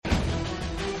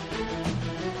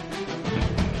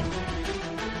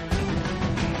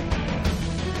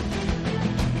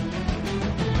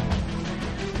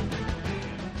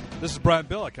This is Brian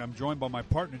Billick. I'm joined by my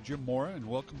partner, Jim Mora, and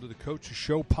welcome to the Coach's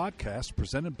Show podcast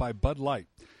presented by Bud Light.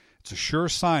 It's a sure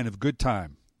sign of good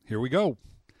time. Here we go.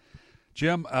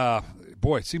 Jim,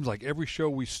 boy, it seems like every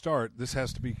show we start, this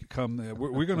has to become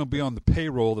we're going to be on the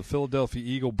payroll of the Philadelphia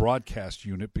Eagle broadcast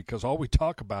unit because all we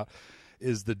talk about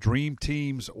is the dream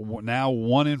team's now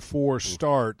 1-4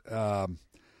 start.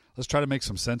 Let's try to make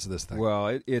some sense of this thing.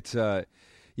 Well, it's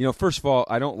first of all,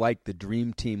 I don't like the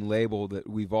dream team label that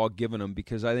we've all given them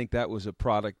because I think that was a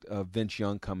product of Vince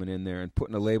Young coming in there and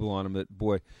putting a label on them that,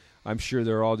 boy, I'm sure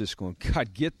they're all just going,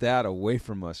 God, get that away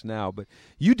from us now. But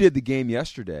you did the game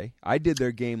yesterday. I did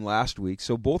their game last week.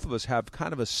 So both of us have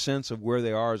kind of a sense of where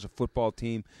they are as a football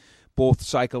team, both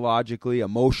psychologically,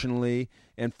 emotionally,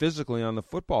 and physically on the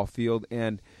football field.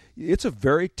 And it's a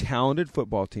very talented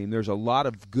football team. There's a lot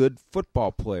of good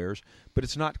football players, but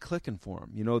it's not clicking for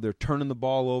them. You know, they're turning the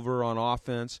ball over on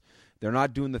offense. They're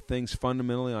not doing the things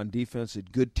fundamentally on defense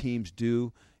that good teams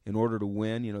do in order to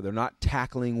win. You know, they're not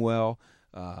tackling well.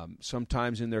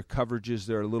 Sometimes in their coverages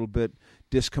they're a little bit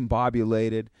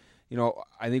discombobulated. You know,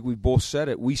 I think we both said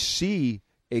it. We see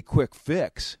a quick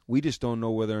fix. We just don't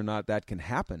know whether or not that can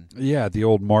happen. Yeah, the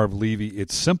old Marv Levy,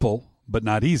 it's simple but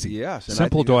not easy. Yes.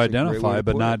 Simple to identify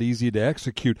but not easy to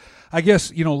execute. I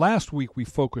guess, last week we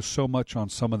focused so much on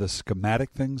some of the schematic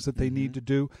things that they need to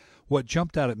do. What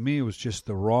jumped out at me was just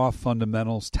the raw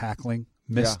fundamentals, tackling,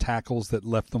 missed tackles that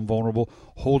left them vulnerable,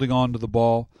 holding on to the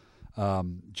ball.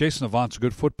 Jason Avant's a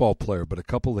good football player, but a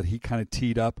couple that he kind of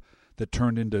teed up that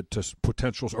turned into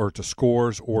potentials or to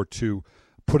scores or to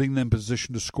putting them in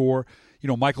position to score.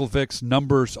 Michael Vick's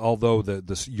numbers, although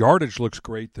the yardage looks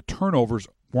great, the turnovers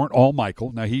weren't all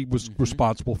Michael. Now, he was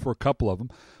responsible for a couple of them,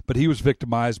 but he was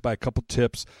victimized by a couple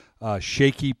tips.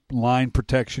 Shaky line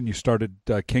protection. You started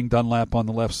King Dunlap on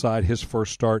the left side, his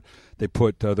first start. They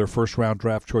put their first-round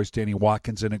draft choice, Danny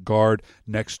Watkins, in at guard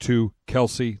next to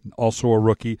Kelsey, also a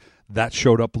rookie. That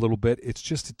showed up a little bit. It's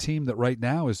just a team that right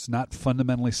now is not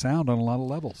fundamentally sound on a lot of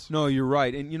levels. No, you're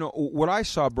right. And, what I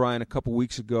saw, Brian, a couple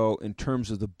weeks ago in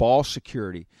terms of the ball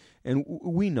security, and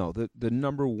we know that the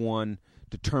number one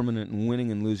determinant in winning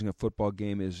and losing a football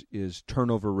game is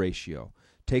turnover ratio,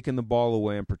 taking the ball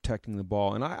away and protecting the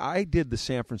ball. And I did the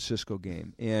San Francisco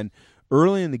game, and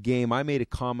early in the game I made a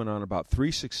comment on about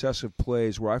 3 successive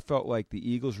plays where I felt like the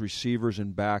Eagles receivers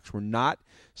and backs were not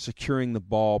securing the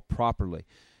ball properly.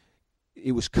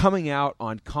 It was coming out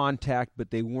on contact,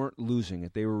 but they weren't losing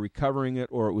it. They were recovering it,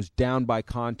 or it was down by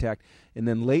contact. And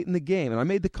then late in the game, and I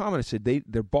made the comment, I said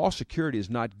their ball security is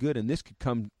not good, and this could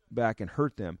come back and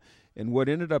hurt them. And what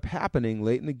ended up happening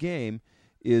late in the game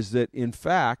is that, in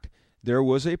fact, there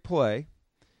was a play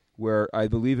where I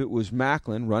believe it was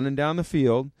Macklin running down the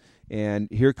field, and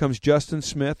here comes Justin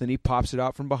Smith, and he pops it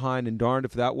out from behind, and darned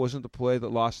if that wasn't the play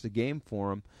that lost the game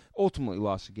for him, ultimately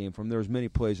lost the game for him. There was many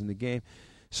plays in the game.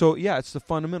 So, yeah, it's the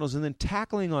fundamentals. And then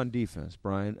tackling on defense,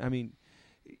 Brian. I mean,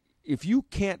 if you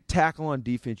can't tackle on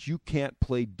defense, you can't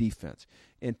play defense.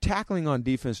 And tackling on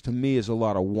defense, to me, is a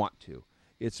lot of want to.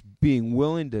 It's being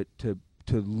willing to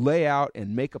lay out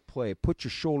and make a play. Put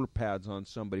your shoulder pads on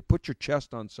somebody. Put your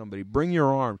chest on somebody. Bring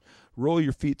your arms. Roll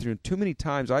your feet through. And too many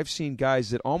times I've seen guys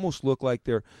that almost look like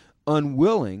they're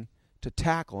unwilling to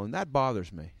tackle, and that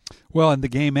bothers me. Well, and the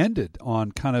game ended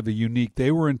on kind of a unique –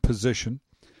 they were in position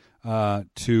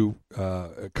to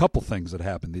a couple things that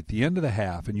happened. At the end of the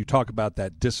half, and you talk about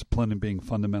that discipline and being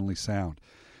fundamentally sound,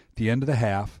 at the end of the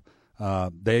half,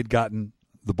 they had gotten –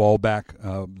 the ball back,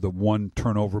 the one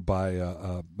turnover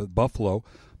by Buffalo.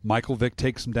 Michael Vick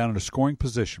takes him down in a scoring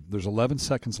position. There's 11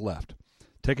 seconds left.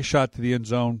 Take a shot to the end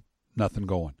zone, nothing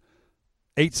going.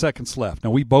 8 seconds left.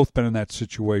 Now, we've both been in that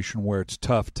situation where it's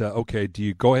tough to, okay, do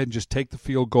you go ahead and just take the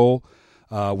field goal?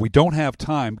 We don't have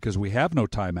time because we have no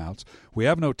timeouts. We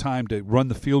have no time to run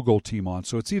the field goal team on.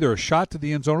 So it's either a shot to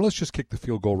the end zone or let's just kick the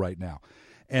field goal right now.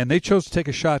 And they chose to take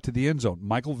a shot to the end zone.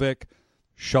 Michael Vick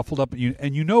shuffled up,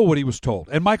 and you know what he was told.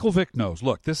 And Michael Vick knows,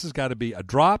 look, this has got to be a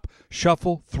drop,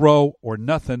 shuffle, throw, or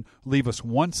nothing. Leave us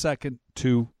 1 second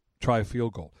to try a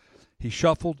field goal. He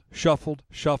shuffled,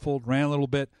 ran a little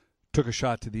bit, took a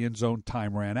shot to the end zone,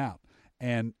 time ran out.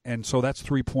 And so that's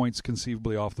 3 points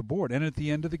conceivably off the board. And at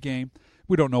the end of the game,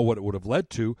 we don't know what it would have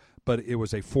led to, but it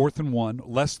was a 4th and 1,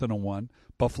 less than a 1.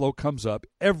 Buffalo comes up.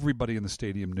 Everybody in the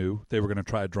stadium knew they were going to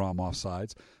try to draw them off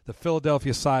sides. The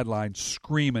Philadelphia sideline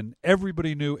screaming.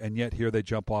 Everybody knew, and yet here they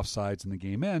jump off sides and the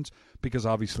game ends because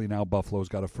obviously now Buffalo's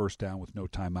got a first down with no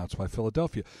timeouts by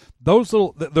Philadelphia. They're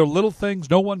little things.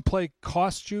 No one play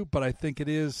costs you, but I think it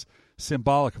is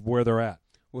symbolic of where they're at.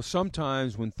 Well,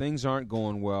 sometimes when things aren't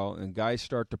going well and guys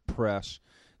start to press,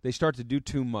 they start to do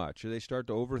too much or they start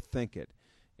to overthink it.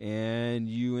 and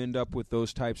you end up with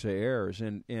those types of errors.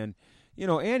 And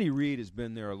Andy Reid has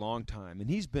been there a long time, and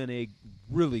he's been a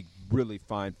really, really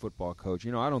fine football coach.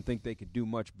 I don't think they could do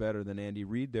much better than Andy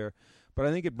Reid there, but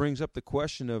I think it brings up the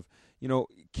question of,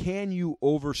 can you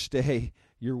overstay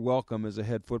your welcome as a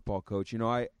head football coach?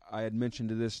 I had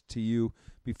mentioned this to you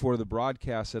before the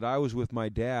broadcast that I was with my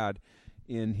dad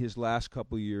in his last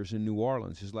couple of years in New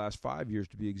Orleans, his last 5 years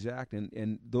to be exact,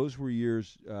 and those were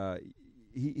years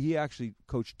he actually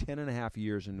coached 10 and a half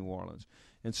years in New Orleans.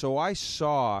 And so I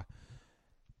saw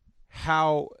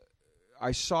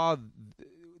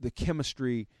the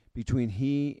chemistry between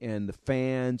he and the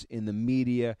fans and the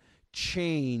media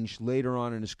change later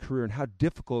on in his career, and how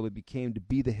difficult it became to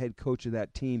be the head coach of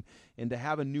that team and to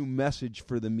have a new message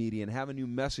for the media and have a new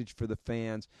message for the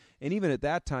fans, and even at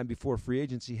that time before free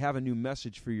agency, have a new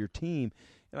message for your team.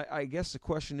 And I guess the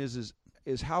question is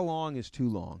how long is too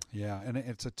long? Yeah, and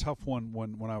it's a tough one.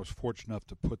 When I was fortunate enough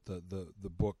to put the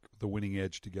book The Winning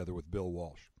Edge together with Bill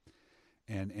Walsh,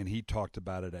 and he talked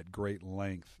about it at great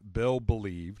length. Bill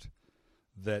believed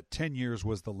that 10 years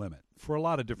was the limit for a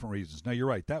lot of different reasons. Now, you're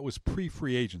right. That was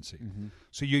pre-free agency. Mm-hmm.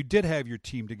 So you did have your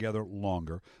team together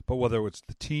longer, but whether it's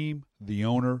the team, the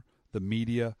owner, the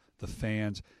media, the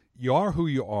fans, you are who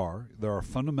you are. There are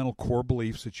fundamental core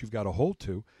beliefs that you've got to hold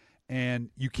to, and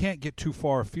you can't get too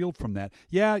far afield from that.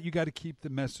 Yeah, you got to keep the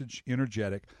message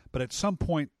energetic, but at some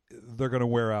point they're going to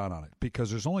wear out on it because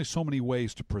there's only so many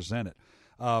ways to present it.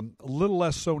 A little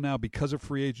less so now because of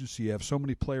free agency. You have so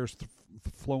many players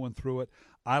flowing through it.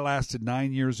 I lasted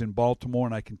 9 years in Baltimore,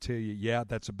 and I can tell you, yeah,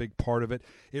 that's a big part of it.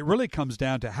 It really comes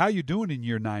down to how you doing in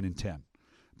year 9 and 10,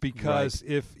 because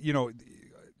right.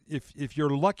 if you're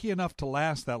lucky enough to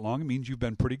last that long, it means you've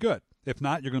been pretty good. If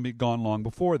not, you're going to be gone long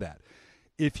before that.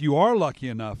 If you are lucky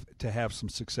enough to have some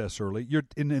success early, you're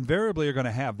invariably are going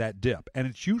to have that dip, and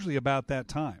it's usually about that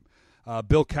time.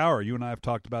 Bill Cowher, you and I have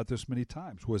talked about this many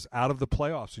times, was out of the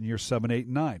playoffs in year 7, 8,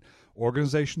 and 9.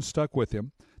 Organization stuck with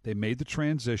him. They made the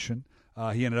transition.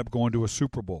 He ended up going to a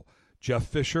Super Bowl. Jeff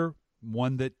Fisher,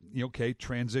 one that,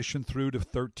 transitioned through to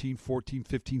 13, 14,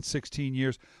 15, 16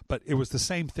 years, but it was the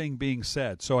same thing being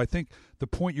said. So I think the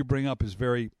point you bring up is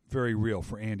very, very real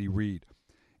for Andy Reid.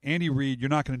 Andy Reid, you're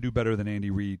not going to do better than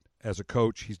Andy Reid as a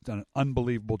coach. He's done an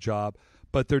unbelievable job.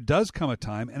 But there does come a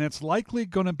time, and it's likely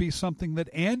going to be something that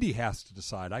Andy has to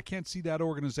decide. I can't see that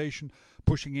organization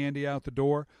pushing Andy out the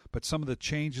door, but some of the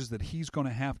changes that he's going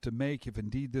to have to make, if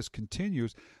indeed this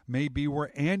continues, may be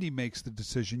where Andy makes the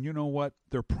decision, you know what,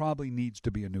 there probably needs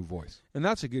to be a new voice. And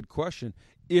that's a good question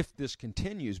if this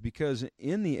continues, because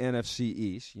in the NFC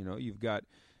East, you've got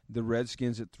the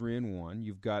Redskins at 3-1,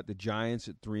 you've got the Giants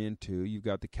at 3-2, you've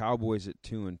got the Cowboys at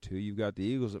 2-2, you've got the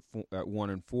Eagles at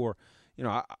 1-4.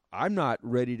 I'm not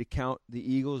ready to count the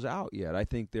Eagles out yet. I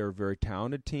think they're a very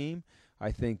talented team.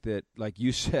 I think that, like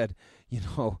you said,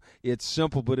 it's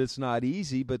simple, but it's not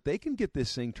easy. But they can get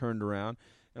this thing turned around.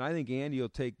 And I think Andy will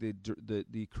take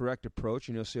the correct approach,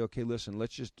 and he'll say, okay, listen,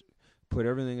 let's just put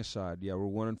everything aside. Yeah, we're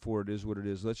 1-4. It is what it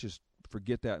is. Let's just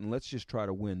forget that, and let's just try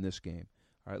to win this game.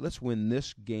 All right, let's win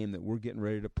this game that we're getting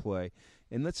ready to play,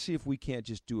 and let's see if we can't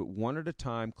just do it one at a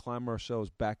time, climb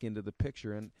ourselves back into the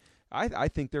picture. And I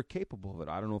think they're capable of it.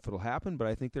 I don't know if it'll happen, but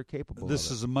I think they're capable of it. This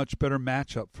is a much better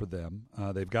matchup for them.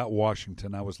 They've got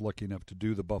Washington. I was lucky enough to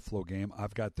do the Buffalo game.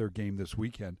 I've got their game this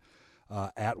weekend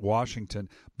at Washington.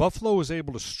 Buffalo was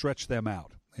able to stretch them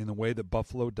out in the way that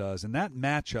Buffalo does, and that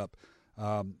matchup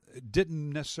didn't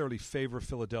necessarily favor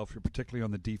Philadelphia, particularly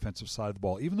on the defensive side of the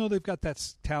ball. Even though they've got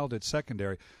that talented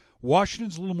secondary,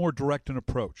 Washington's a little more direct in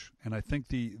approach, and I think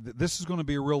this is going to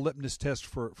be a real litmus test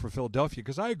for Philadelphia,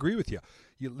 because I agree with you.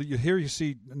 You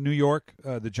see New York,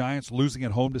 the Giants losing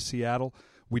at home to Seattle.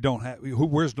 We don't have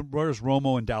where's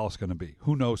Romo and Dallas going to be?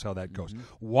 Who knows how that goes? Mm-hmm.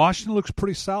 Washington looks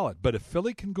pretty solid, but if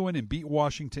Philly can go in and beat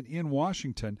Washington in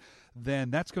Washington,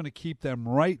 then that's going to keep them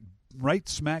right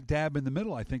smack dab in the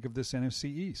middle, I think, of this NFC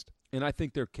East. And I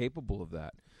think they're capable of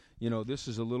that. This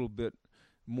is a little bit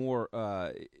more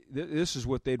this is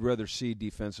what they'd rather see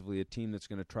defensively, a team that's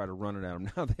going to try to run it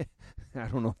at them. Now, I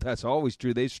don't know if that's always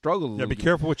true. They struggle a little bit. Be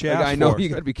careful what you ask for. I know you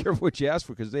got to be careful what you ask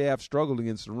for, because they have struggled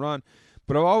against the run.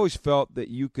 But I've always felt that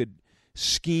you could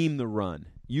scheme the run.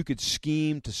 You could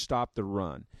scheme to stop the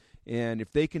run. And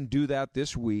if they can do that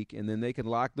this week, and then they can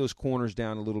lock those corners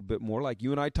down a little bit more, like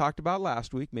you and I talked about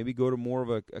last week, maybe go to more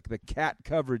of the cat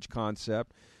coverage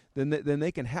concept, then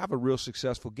they can have a real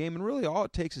successful game. And really all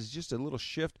it takes is just a little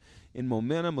shift in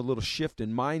momentum, a little shift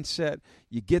in mindset.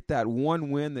 You get that one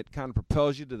win that kind of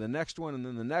propels you to the next one and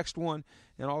then the next one,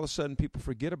 and all of a sudden people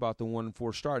forget about the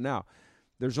 1-4 start. Now,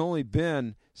 there's only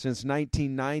been, since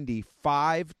 1990,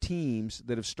 5 teams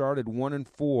that have started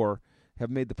 1-4 have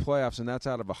made the playoffs, and that's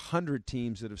out of 100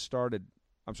 teams that have started.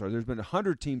 I'm sorry, there's been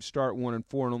 100 teams start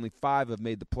 1-4, and only 5 have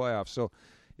made the playoffs. So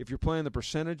if you're playing the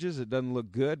percentages, it doesn't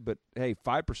look good, but hey,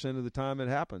 5% of the time it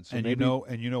happens. So and maybe,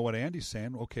 you know what Andy's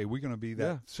saying. Okay, we're going to be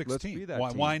that 16th. Let's be that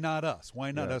team. Why not us?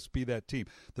 Why not us be that team?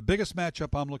 The biggest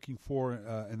matchup I'm looking for,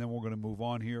 and then we're going to move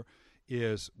on here,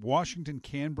 is Washington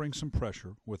can bring some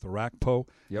pressure with Arakpo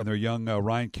and their young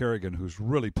Ryan Kerrigan, who's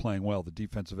really playing well, the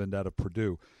defensive end out of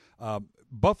Purdue.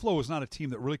 Buffalo is not a team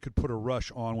that really could put a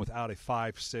rush on without a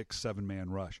 5, 6, 7-man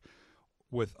rush.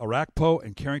 With Arakpo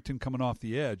and Carrington coming off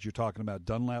the edge, you're talking about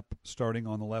Dunlap starting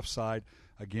on the left side.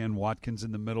 Again, Watkins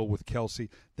in the middle with Kelsey.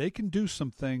 They can do some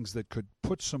things that could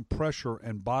put some pressure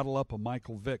and bottle up a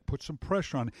Michael Vick, put some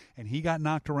pressure on, and he got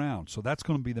knocked around. So that's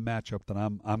going to be the matchup that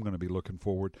I'm going to be looking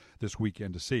forward this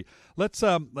weekend to see. Let's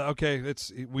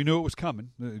we knew it was coming.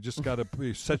 You just got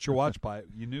to set your watch by it.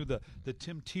 You knew the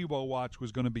Tim Tebow watch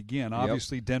was going to begin.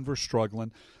 Obviously, Denver's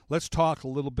struggling. Let's talk a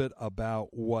little bit about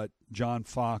what John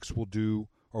Fox will do,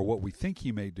 or what we think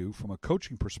he may do from a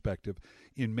coaching perspective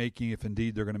in making, if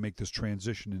indeed they're going to make this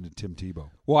transition into Tim Tebow.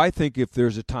 Well, I think if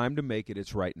there's a time to make it,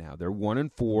 it's right now. They're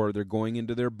 1-4. They're going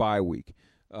into their bye week.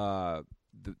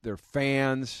 Their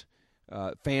fans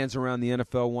around the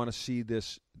NFL want to see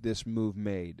this move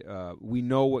made. We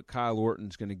know what Kyle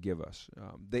Orton's going to give us.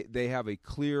 They have a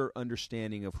clear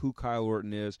understanding of who Kyle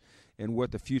Orton is and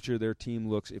what the future of their team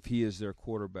looks if he is their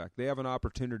quarterback. They have an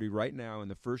opportunity right now in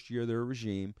the first year of their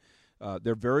regime.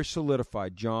 They're very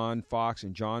solidified. John Fox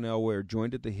and John Elway are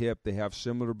joined at the hip. They have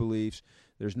similar beliefs.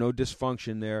 There's no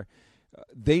dysfunction there.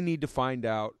 They need to find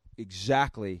out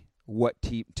exactly what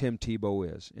Tim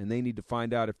Tebow is, and they need to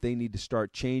find out if they need to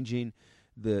start changing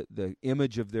the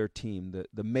image of their team,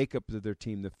 the makeup of their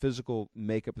team, the physical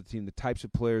makeup of the team, the types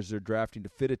of players they're drafting to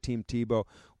fit a Team Tebow,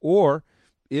 or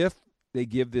if they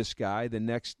give this guy the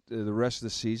rest of the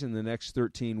season, the next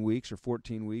 13 weeks or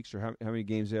 14 weeks, or how many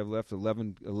games they have left,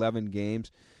 11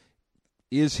 games.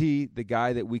 Is he the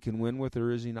guy that we can win with,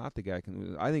 or is he not the guy can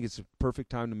win with? I think it's a perfect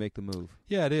time to make the move.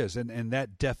 Yeah, it is. And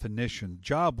that definition,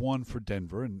 job one for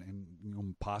Denver,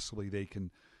 and possibly they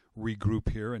can regroup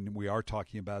here, and we are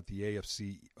talking about the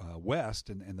AFC West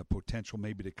and the potential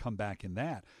maybe to come back in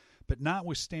that. But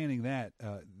notwithstanding that,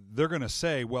 they're going to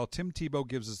say, well, Tim Tebow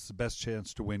gives us the best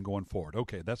chance to win going forward.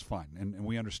 Okay, that's fine, and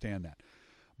we understand that.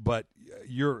 But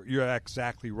you're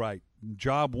exactly right.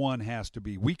 Job one has to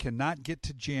be, we cannot get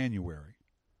to January,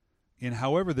 in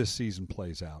however this season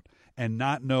plays out, and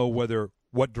not know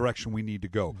what direction we need to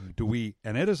go. Mm-hmm. Do we?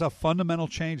 And it is a fundamental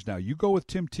change now. You go with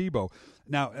Tim Tebow.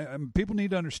 Now, people need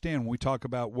to understand when we talk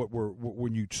about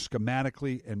when you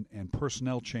schematically and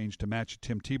personnel change to match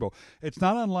Tim Tebow, it's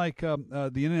not unlike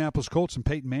the Indianapolis Colts and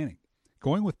Peyton Manning.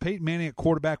 Going with Peyton Manning at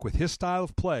quarterback with his style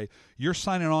of play, you're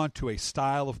signing on to a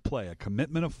style of play, a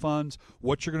commitment of funds,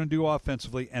 what you're going to do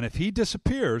offensively. And if he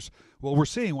disappears, well, we're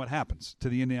seeing what happens to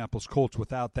the Indianapolis Colts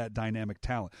without that dynamic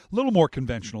talent. A little more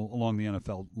conventional along the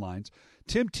NFL lines.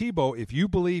 Tim Tebow, if you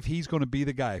believe he's going to be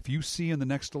the guy, if you see in the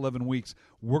next 11 weeks,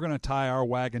 we're going to tie our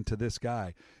wagon to this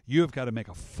guy, you have got to make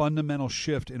a fundamental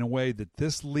shift in a way that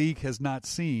this league has not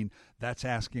seen. That's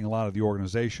asking a lot of the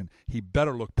organization. He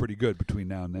better look pretty good between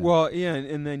now and then. Well, yeah,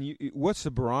 and then what's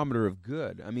the barometer of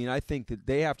good? I mean, I think that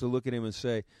they have to look at him and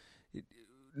say,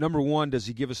 number one, does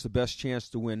he give us the best chance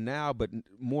to win now? But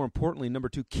more importantly, number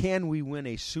two, can we win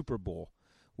a Super Bowl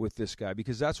with this guy?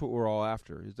 Because that's what we're all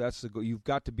after. That's the goal. You've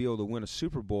got to be able to win a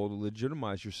Super Bowl to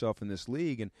legitimize yourself in this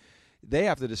league, and they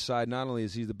have to decide not only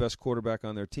is he the best quarterback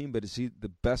on their team, but is he the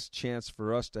best chance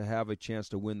for us to have a chance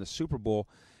to win the Super Bowl?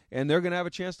 And they're going to have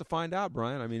a chance to find out,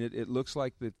 Brian. I mean, it looks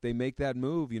like that they make that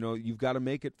move. You know, you've got to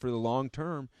make it for the long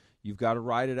term. You've got to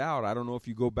ride it out. I don't know if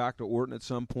you go back to Orton at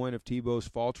some point if Tebow's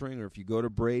faltering, or if you go to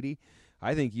Brady.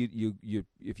 I think you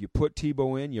if you put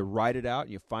Tebow in, you ride it out,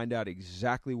 and you find out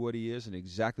exactly what he is and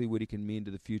exactly what he can mean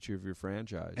to the future of your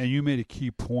franchise. And you made a key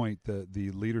point,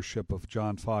 the leadership of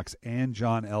John Fox and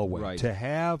John Elway. Right. To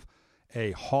have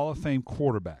a Hall of Fame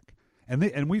quarterback,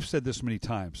 and we've said this many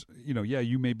times,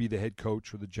 you may be the head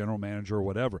coach or the general manager or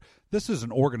whatever. This is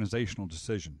an organizational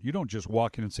decision. You don't just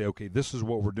walk in and say, okay, this is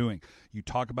what we're doing. You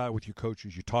talk about it with your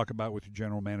coaches. You talk about it with your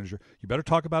general manager. You better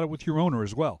talk about it with your owner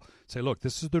as well. Say, look,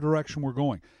 this is the direction we're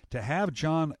going. To have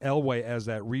John Elway as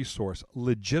that resource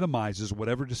legitimizes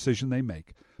whatever decision they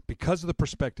make because of the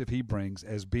perspective he brings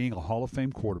as being a Hall of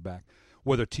Fame quarterback.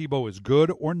 Whether Tebow is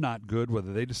good or not good,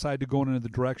 whether they decide to go in another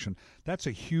direction, that's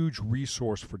a huge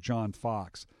resource for John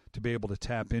Fox to be able to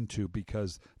tap into,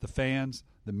 because the fans,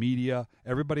 the media,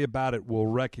 everybody about it will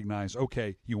recognize,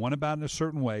 okay, you went about it in a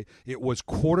certain way. It was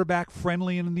quarterback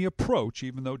friendly in the approach,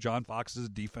 even though John Fox is a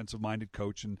defensive-minded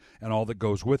coach and all that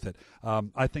goes with it.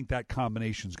 I think that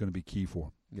combination is going to be key for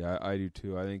him. Yeah, I do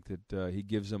too. I think that he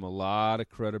gives them a lot of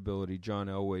credibility, John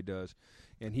Elway does.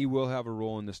 And he will have a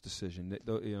role in this decision.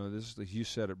 This is, you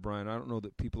said it, Brian. I don't know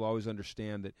that people always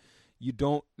understand that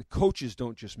the coaches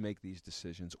don't just make these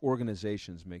decisions.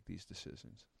 Organizations make these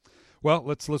decisions. Well,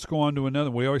 let's go on to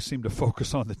another. We always seem to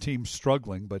focus on the team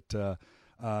struggling, but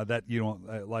that,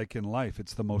 like in life,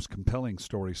 it's the most compelling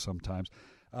story sometimes.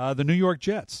 The New York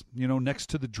Jets, next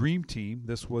to the dream team,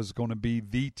 this was going to be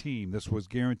the team. This was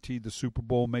guaranteed the Super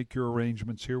Bowl. Make your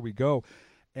arrangements. Here we go.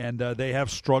 And they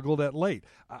have struggled at late.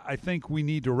 I think we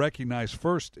need to recognize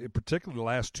first, particularly the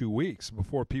last 2 weeks,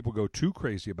 before people go too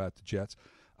crazy about the Jets,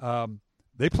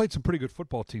 they played some pretty good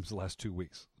football teams the last 2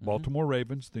 weeks. Mm-hmm. Baltimore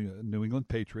Ravens, the New England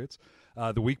Patriots.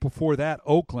 The week before that,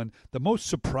 Oakland. The most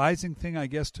surprising thing, I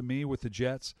guess, to me with the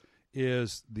Jets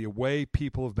is the way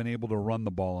people have been able to run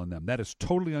the ball on them. That is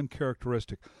totally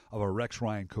uncharacteristic of a Rex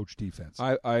Ryan coach defense.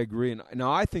 I agree. And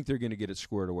now I think they're going to get it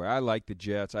squared away. I like the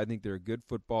Jets. I think they're a good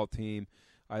football team.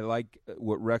 I like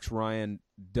what Rex Ryan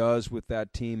does with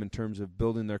that team in terms of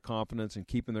building their confidence and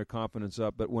keeping their confidence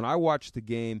up. But when I watched the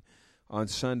game on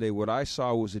Sunday, what I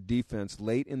saw was a defense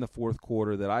late in the fourth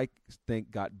quarter that I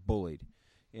think got bullied.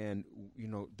 And,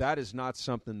 that is not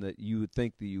something that you would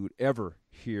think that you would ever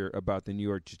hear about the New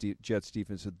York Jets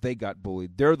defense, that they got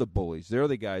bullied. They're the bullies. They're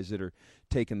the guys that are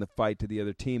taking the fight to the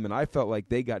other team. And I felt like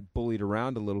they got bullied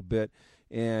around a little bit,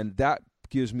 and that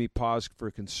gives me pause for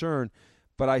concern.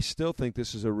 But I still think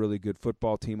this is a really good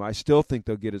football team. I still think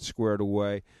they'll get it squared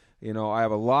away. I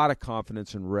have a lot of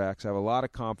confidence in Rex. I have a lot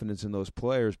of confidence in those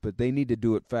players, but they need to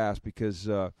do it fast because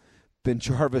Ben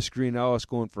Jarvis, Green Ellis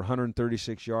going for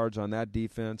 136 yards on that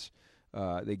defense.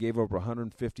 They gave over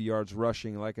 150 yards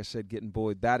rushing. Like I said, getting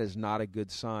bullied. That is not a good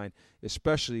sign,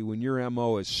 especially when your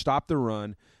MO is stop the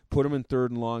run, put them in 3rd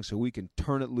and long so we can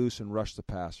turn it loose and rush the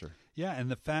passer. Yeah,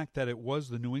 and the fact that it was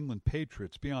the New England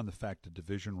Patriots, beyond the fact of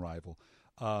division rival,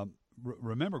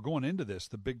 remember going into this,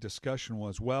 the big discussion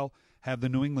was, well, have the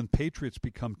New England Patriots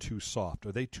become too soft?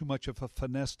 Are they too much of a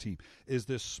finesse team? Is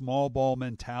this small ball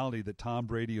mentality that Tom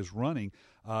Brady is running,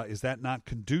 is that not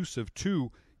conducive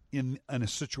to in a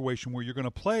situation where you're going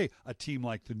to play a team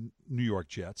like the New York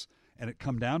Jets and it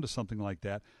come down to something like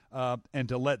that, and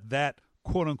to let that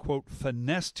quote-unquote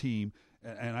finesse team,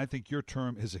 and I think your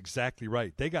term is exactly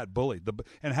right. They got bullied.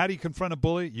 And how do you confront a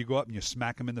bully? You go up and you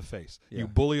smack him in the face. Yeah. You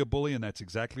bully a bully, and that's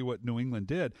exactly what New England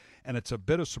did. And it's a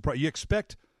bit of surprise. You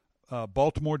expect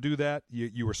Baltimore do that.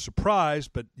 You were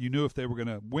surprised, but you knew if they were going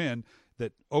to win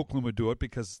that Oakland would do it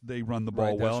because they run the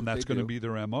ball well, and that's going to be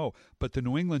their MO. But the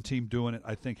New England team doing it,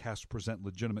 I think, has to present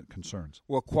legitimate concerns.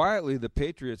 Well, quietly, the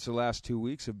Patriots the last 2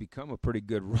 weeks have become a pretty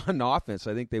good run offense.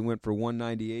 I think they went for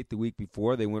 198 the week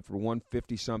before. They went for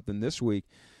 150-something this week.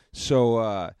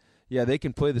 So, they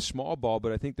can play the small ball,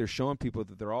 but I think they're showing people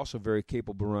that they're also very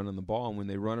capable of running the ball. And when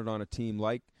they run it on a team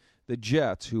like the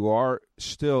Jets, who are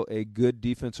still a good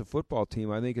defensive football team,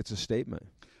 I think it's a statement.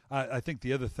 I think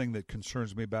the other thing that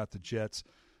concerns me about the Jets,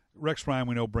 Rex Ryan,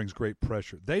 we know, brings great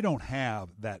pressure. They don't have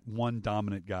that one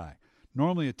dominant guy.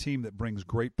 Normally a team that brings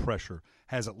great pressure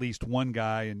has at least one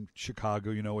guy. In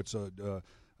Chicago, it's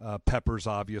Peppers,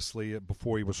 obviously,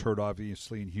 before he was hurt,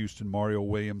 obviously, in Houston, Mario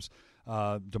Williams,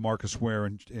 DeMarcus Ware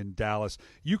in Dallas.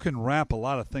 You can wrap a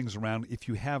lot of things around if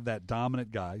you have that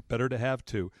dominant guy. Better to have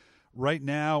two. Right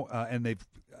now,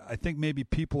 I think maybe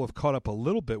people have caught up a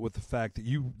little bit with the fact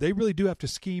that they really do have to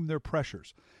scheme their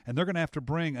pressures, and they're going to have to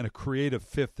bring in a creative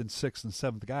 5th and 6th and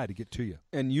 7th guy to get to you.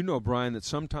 And Brian, that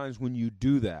sometimes when you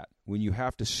do that, when you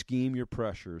have to scheme your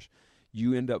pressures,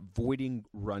 you end up voiding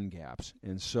run gaps.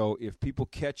 And so if people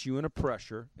catch you in a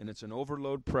pressure, and it's an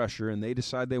overload pressure, and they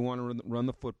decide they want to run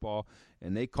the football,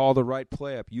 and they call the right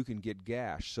play up, you can get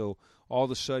gashed. So all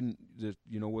of a sudden,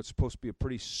 what's supposed to be a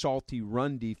pretty salty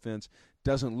run defense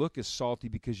doesn't look as salty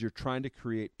because you're trying to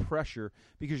create pressure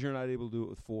because you're not able to do it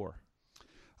with 4.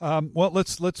 Well,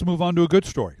 let's move on to a good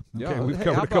story. Okay, yeah, we've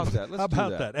covered a couple. That? How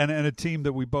about that? And a team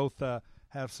that we both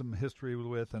have some history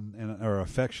with and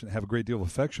have a great deal of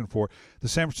affection for, the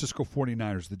San Francisco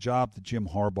 49ers, the job that Jim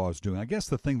Harbaugh is doing. I guess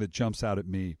the thing that jumps out at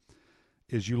me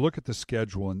is you look at the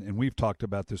schedule, and we've talked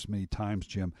about this many times,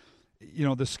 Jim.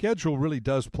 The schedule really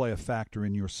does play a factor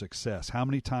in your success. How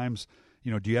many times,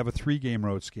 do you have a 3-game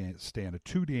road stand, a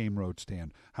 2-game road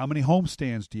stand? How many home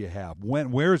stands do you have?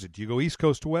 Where is it? Do you go East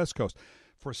Coast to West Coast?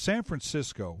 For San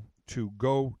Francisco to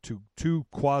go to 2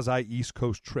 quasi-East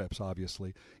Coast trips,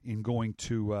 obviously, in going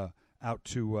to out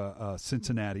to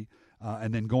Cincinnati,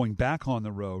 and then going back on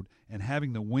the road and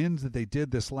having the wins that they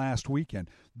did this last weekend,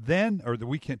 or the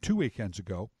weekend 2 weekends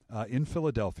ago in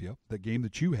Philadelphia, the game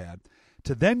that you had,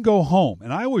 to then go home.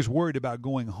 And I always worried about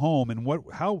going home and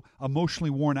how emotionally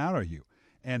worn out are you?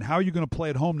 And how are you going to play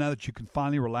at home now that you can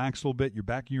finally relax a little bit? You're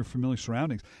back in your familiar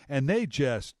surroundings. And they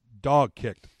just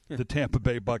dog-kicked the Tampa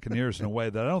Bay Buccaneers in a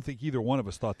way that I don't think either one of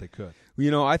us thought they could.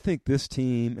 I think this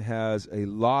team has a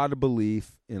lot of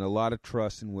belief and a lot of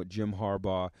trust in what Jim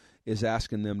Harbaugh is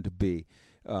asking them to be.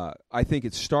 I think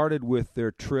it started with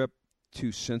their trip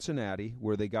to Cincinnati,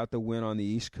 where they got the win on the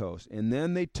East Coast. And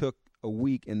then they took a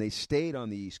week and they stayed on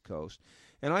the East Coast.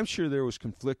 And I'm sure there was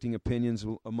conflicting opinions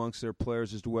amongst their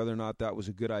players as to whether or not that was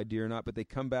a good idea or not. But they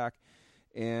come back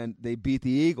and they beat the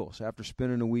Eagles after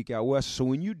spending a week out west. So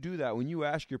when you do that, when you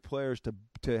ask your players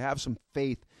to have some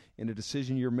faith in a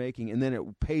decision you're making, and then it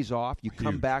pays off, you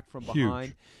come back from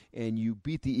behind and you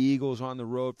beat the Eagles on the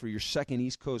road for your second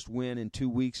East Coast win in 2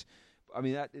 weeks. I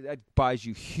mean, that buys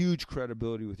you huge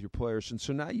credibility with your players. And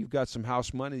so now you've got some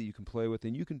house money that you can play with,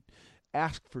 and you can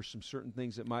ask for some certain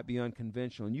things that might be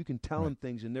unconventional, and you can tell them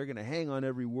things, and they're going to hang on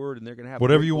every word, and they're going to have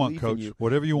whatever you want, Coach.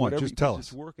 Whatever you want, just tell us.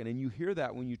 It's working, and you hear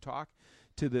that when you talk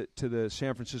to the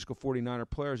San Francisco 49er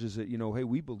players is that, hey,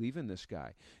 we believe in this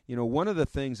guy. One of the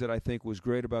things that I think was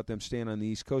great about them staying on the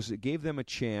East Coast is it gave them a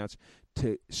chance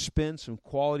to spend some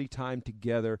quality time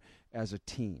together as a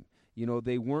team.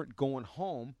 They weren't going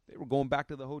home. They were going back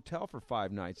to the hotel for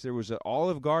 5 nights. There was an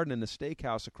Olive Garden and a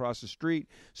steakhouse across the street,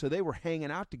 so they were hanging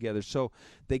out together. So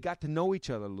they got to know each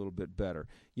other a little bit better.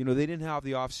 They didn't have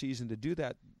the off season to do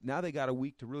that. Now they got a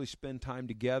week to really spend time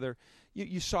together.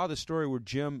 You saw the story where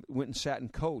Jim went and sat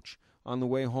and coached on the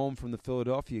way home from the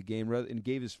Philadelphia game and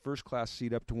gave his first-class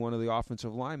seat up to one of the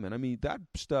offensive linemen. I mean, that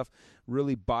stuff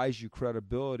really buys you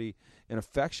credibility and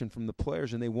affection from the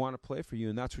players, and they want to play for you,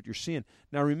 and that's what you're seeing.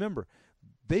 Now, remember,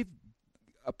 they've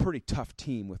a pretty tough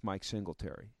team with Mike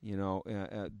Singletary.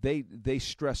 They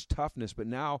stress toughness, but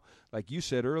now, like you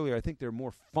said earlier, I think they're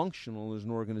more functional as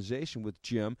an organization with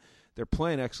Jim. They're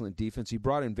playing excellent defense. He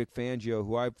brought in Vic Fangio,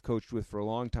 who I've coached with for a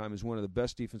long time, is one of the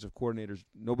best defensive coordinators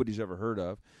nobody's ever heard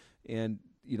of. And,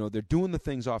 they're doing the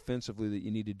things offensively that you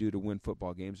need to do to win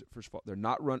football games. First of all, they're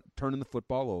not turning the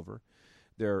football over.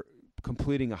 They're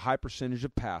completing a high percentage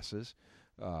of passes.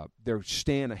 They're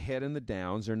staying ahead in the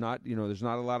downs. They're not, there's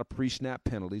not a lot of pre-snap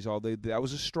penalties. Although that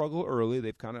was a struggle early,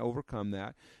 they've kind of overcome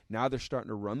that. Now they're starting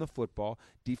to run the football.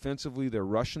 Defensively, they're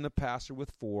rushing the passer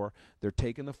with 4. They're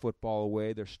taking the football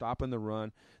away. They're stopping the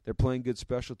run. They're playing good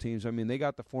special teams. I mean, they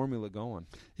got the formula going.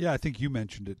 Yeah, I think you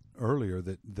mentioned it earlier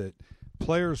that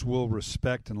players will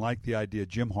respect and like the idea.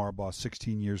 Jim Harbaugh,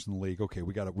 16 years in the league. Okay,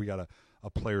 we got a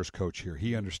players coach here.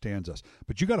 He understands us,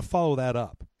 but you got to follow that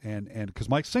up, and because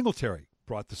Mike Singletary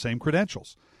brought the same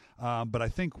credentials. But I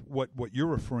think what you're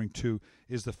referring to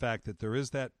is the fact that there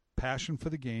is that passion for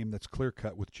the game that's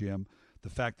clear-cut with Jim, the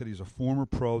fact that he's a former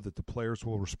pro that the players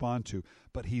will respond to,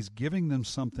 but he's giving them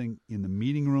something in the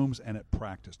meeting rooms and at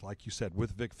practice. Like you said,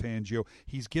 with Vic Fangio,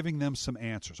 he's giving them some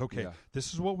answers. Okay,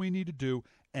 This is what we need to do,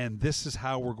 and this is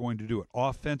how we're going to do it.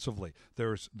 Offensively,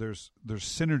 there's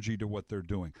synergy to what they're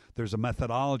doing. There's a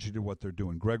methodology to what they're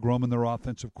doing. Greg Roman, their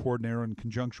offensive coordinator, in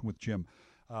conjunction with Jim,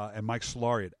 and Mike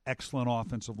Solari, an excellent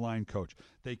offensive line coach.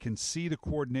 They can see the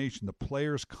coordination. The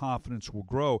players' confidence will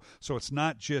grow. So it's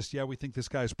not just, we think this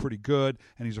guy's pretty good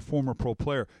and he's a former pro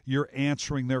player. You're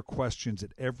answering their questions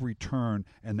at every turn,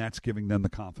 and that's giving them the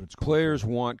confidence. Players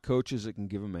want coaches that can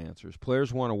give them answers.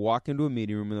 Players want to walk into a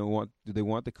meeting room and they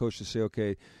want the coach to say,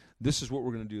 okay, this is what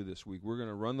we're going to do this week. We're going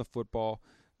to run the football.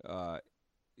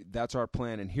 That's our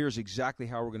plan, and here's exactly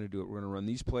how we're going to do it. We're going to run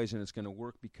these plays, and it's going to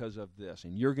work because of this.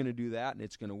 And you're going to do that, and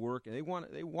it's going to work. And they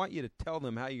want you to tell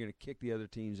them how you're going to kick the other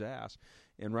team's ass.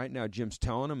 And right now, Jim's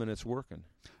telling them, and it's working.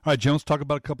 All right, Jim, let's talk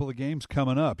about a couple of games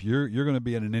coming up. You're going to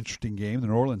be in an interesting game, the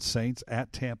New Orleans Saints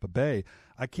at Tampa Bay.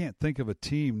 I can't think of a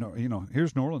team.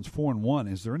 Here's New Orleans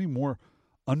 4-1. Is there any more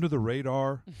under the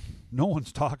radar? No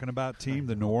one's talking about team,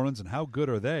 the New Orleans, and how good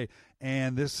are they?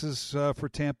 And this is for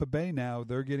Tampa Bay now.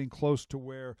 They're getting close to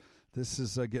where this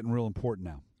is getting real important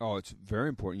now. Oh, it's very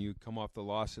important. You come off the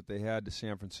loss that they had to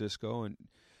San Francisco, and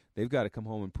they've got to come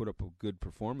home and put up a good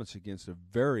performance against a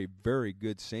very, very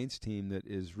good Saints team that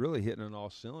is really hitting on all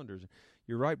cylinders.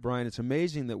 You're right, Brian. It's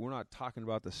amazing that we're not talking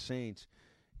about the Saints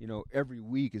every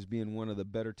week as being one of the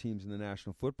better teams in the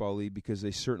National Football League, because they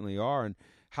certainly are. And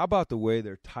how about the way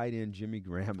their tight end Jimmy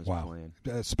Graham is playing?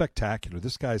 Spectacular.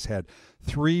 This guy's had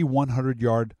 3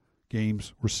 100-yard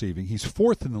games receiving. He's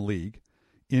 4th in the league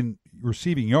in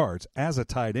receiving yards as a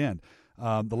tight end.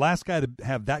 The last guy to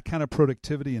have that kind of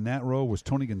productivity in that role was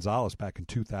Tony Gonzalez back in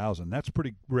 2000. That's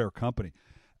pretty rare company.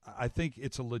 I think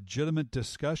it's a legitimate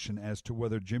discussion as to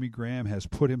whether Jimmy Graham has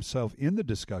put himself in the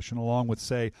discussion, along with,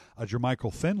 say, a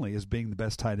Jermichael Finley as being the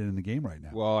best tight end in the game right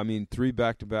now. Well, I mean, 3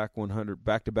 back-to-back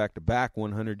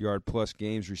 100-yard-plus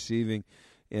games receiving.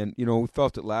 And, you know, we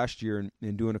felt it last year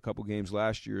in doing a couple games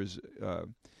last year is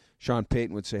Sean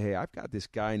Payton would say, hey, I've got this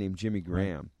guy named Jimmy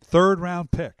Graham.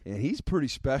 3rd-round pick. And he's pretty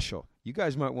special. You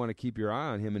guys might want to keep your eye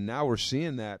on him. And now we're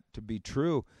seeing that to be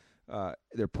true.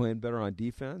 They're playing better on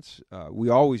defense. We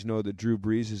always know that Drew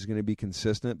Brees is going to be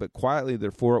consistent, but quietly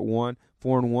they're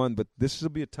 4-1. But this will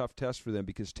be a tough test for them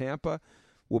because Tampa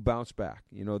will bounce back.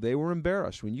 You know, they were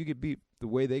embarrassed. When you get beat the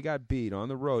way they got beat on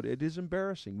the road, it is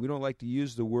embarrassing. We don't like to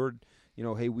use the word, you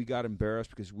know, hey, we got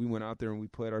embarrassed because we went out there and we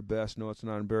played our best. No, it's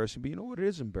not embarrassing. But you know what? It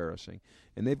is embarrassing.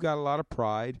 And they've got a lot of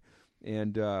pride.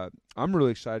 And I'm really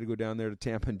excited to go down there to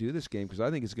Tampa and do this game because I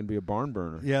think it's going to be a barn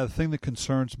burner. Yeah, the thing that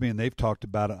concerns me, and they've talked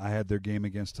about it, I had their game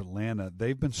against Atlanta,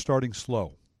 they've been starting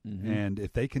slow. Mm-hmm. And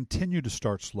if they continue to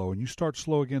start slow, and you start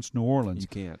slow against New Orleans, you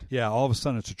can't. Yeah, all of a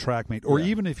sudden it's a track meet. Or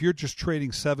even if you're just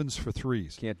trading 7s for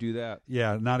 3s. Can't do that.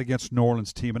 Yeah, not against New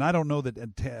Orleans team. And I don't know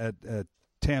that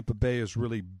Tampa Bay is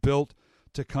really built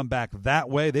to come back that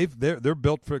way. They're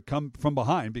built for come from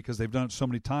behind because they've done it so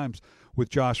many times with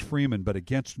Josh Freeman. But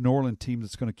against an New Orleans team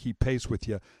that's going to keep pace with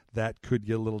you, that could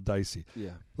get a little dicey. Yeah.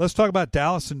 Let's talk about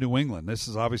Dallas and New England. This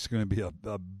is obviously going to be a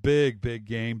big, big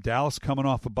game. Dallas coming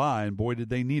off a bye, and boy, did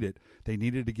they need it. They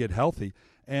needed to get healthy.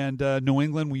 And New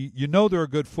England, they're a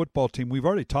good football team. We've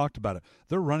already talked about it.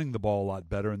 They're running the ball a lot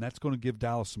better, and that's going to give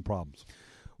Dallas some problems.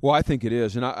 Well, I think it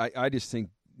is, and I just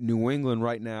think New England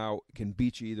right now can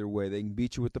beat you either way. They can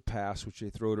beat you with the pass, which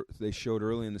they showed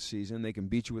early in the season. They can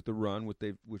beat you with the run,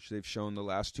 which they've shown the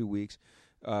last 2 weeks.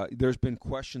 There's been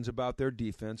questions about their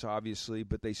defense, obviously,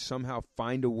 but they somehow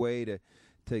find a way to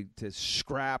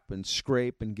scrap and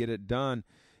scrape and get it done.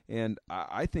 And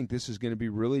I think this is going to be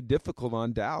really difficult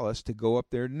on Dallas to go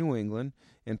up there to New England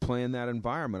and play in that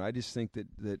environment. I just think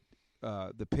that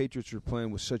the Patriots are playing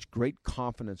with such great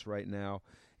confidence right now.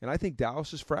 And I think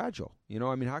Dallas is fragile. You know,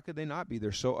 I mean, how could they not be?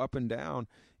 They're so up and down.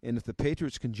 And if the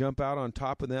Patriots can jump out on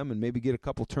top of them and maybe get a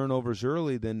couple turnovers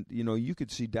early, then, you know, you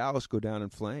could see Dallas go down in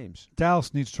flames.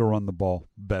 Dallas needs to run the ball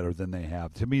better than they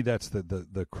have. To me, that's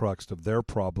the crux of their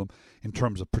problem in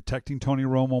terms of protecting Tony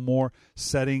Romo more,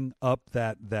 setting up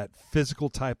that physical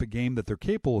type of game that they're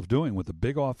capable of doing with a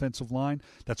big offensive line.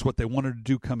 That's what they wanted to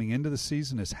do coming into the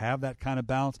season, is have that kind of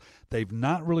balance. They've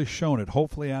not really shown it.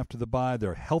 Hopefully after the bye,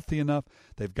 they're healthy enough.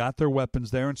 They've got their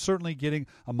weapons there, and certainly getting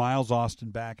a Miles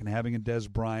Austin back and having a Dez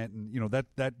Bryant, and you know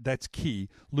that's key.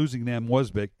 Losing them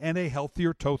was big, and a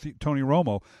healthier Tony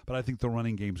Romo. But I think the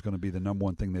running game is going to be the number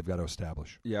one thing they've got to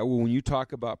establish. Yeah, well, when you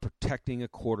talk about protecting a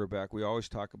quarterback, we always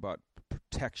talk about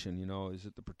protection. You know, is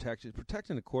it the protection?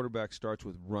 Protecting the quarterback starts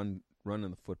with running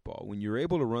the football. When you're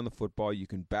able to run the football, you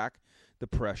can back the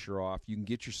pressure off. You can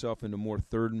get yourself into more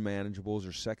third and manageables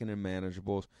or second and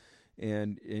manageables.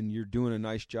 And you're doing a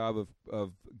nice job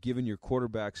of giving your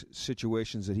quarterbacks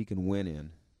situations that he can win in.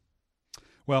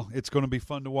 Well, it's going to be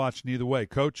fun to watch neither way.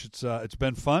 Coach, it's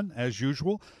been fun, as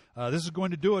usual. This is going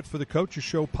to do it for the Coach's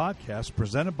Show podcast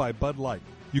presented by Bud Light.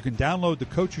 You can download the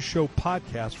Coach's Show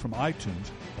podcast from iTunes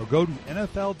or go to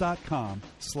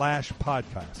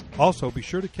NFL.com/podcast. Also, be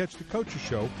sure to catch the Coach's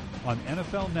Show on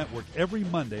NFL Network every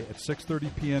Monday at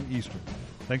 6:30 p.m. Eastern.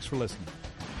 Thanks for listening.